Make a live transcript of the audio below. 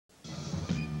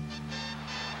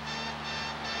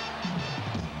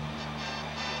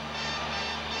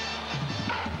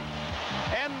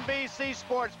NBC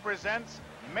Sports presents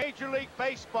Major League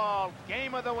Baseball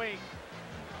Game of the Week.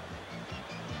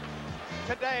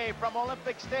 Today from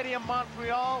Olympic Stadium,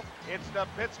 Montreal, it's the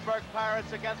Pittsburgh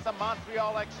Pirates against the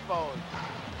Montreal Expos.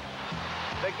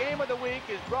 The Game of the Week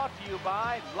is brought to you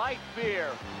by Light Beer.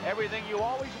 Everything you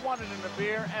always wanted in a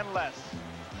beer and less.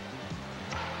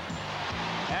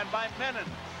 And by Menon.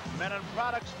 Menon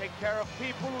products take care of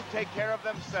people who take care of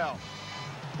themselves.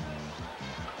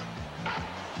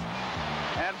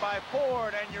 And by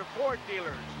Ford and your Ford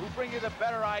dealers, who bring you the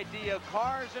better idea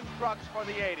cars and trucks for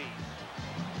the 80s.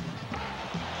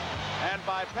 And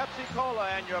by Pepsi-Cola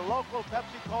and your local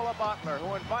Pepsi-Cola bottler,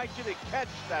 who invite you to catch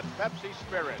that Pepsi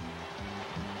spirit.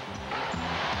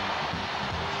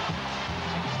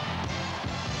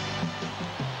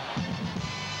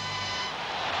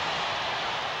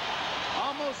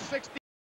 Almost 60